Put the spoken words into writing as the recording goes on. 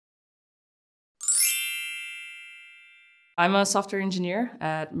I'm a software engineer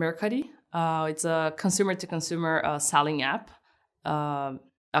at Mercari. It's a consumer-to-consumer selling app,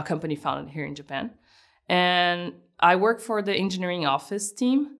 a company founded here in Japan. And I work for the engineering office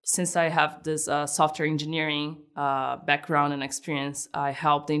team. Since I have this software engineering background and experience, I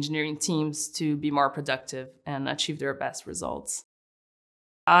help the engineering teams to be more productive and achieve their best results.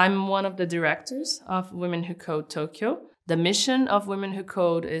 I'm one of the directors of Women Who Code Tokyo. The mission of Women Who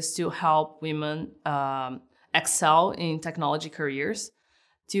Code is to help women excel in technology careers,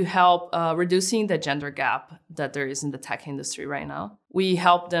 to help reducing the gender gap that there is in the tech industry right now. We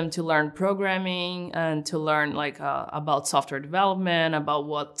help them to learn programming and to learn about software development, about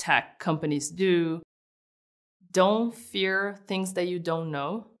what tech companies do. Don't fear things that you don't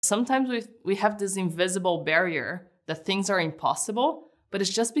know. Sometimes we have this invisible barrier that things are impossible, but it's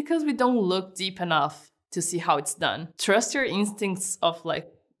just because we don't look deep enough to see how it's done. Trust your instincts of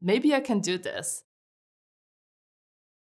maybe I can do this.